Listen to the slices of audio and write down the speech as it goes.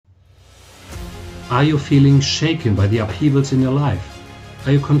Are you feeling shaken by the upheavals in your life?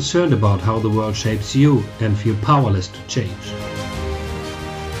 Are you concerned about how the world shapes you and feel powerless to change?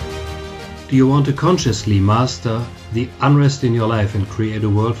 Do you want to consciously master the unrest in your life and create a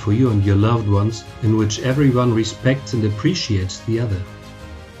world for you and your loved ones in which everyone respects and appreciates the other?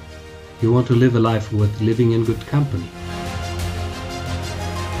 You want to live a life worth living in good company.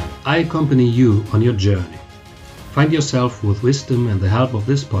 I accompany you on your journey. Find yourself with wisdom and the help of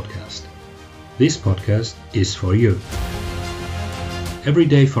this podcast. This podcast is for you. Every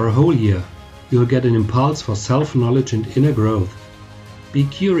day for a whole year, you'll get an impulse for self-knowledge and inner growth. Be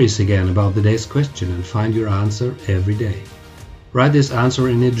curious again about the day's question and find your answer every day. Write this answer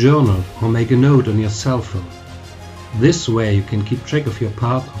in a journal or make a note on your cell phone. This way you can keep track of your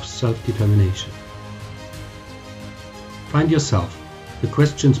path of self-determination. Find yourself. The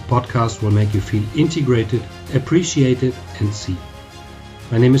Questions podcast will make you feel integrated, appreciated and seen.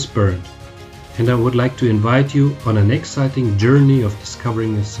 My name is Bernd, and I would like to invite you on an exciting journey of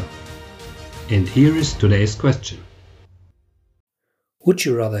discovering yourself. And here is today's question. Would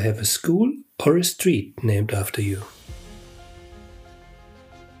you rather have a school or a street named after you?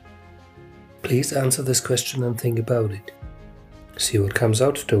 Please answer this question and think about it. See what comes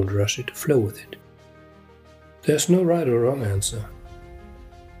out, don't rush it, flow with it. There's no right or wrong answer.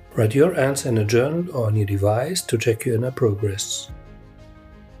 Write your answer in a journal or on your device to check your inner progress.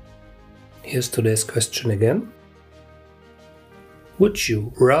 Here's today's question again. Would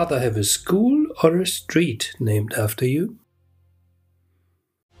you rather have a school or a street named after you?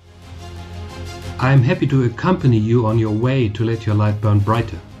 I am happy to accompany you on your way to let your light burn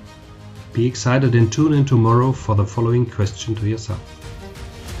brighter. Be excited and tune in tomorrow for the following question to yourself.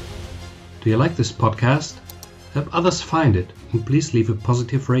 Do you like this podcast? Help others find it and please leave a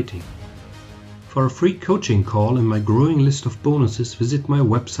positive rating. For a free coaching call and my growing list of bonuses, visit my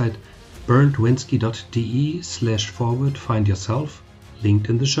website berndwinski.de/forward-find-yourself, linked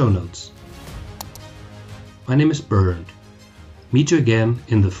in the show notes. My name is Bernd. Meet you again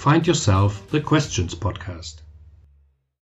in the Find Yourself, the Questions podcast.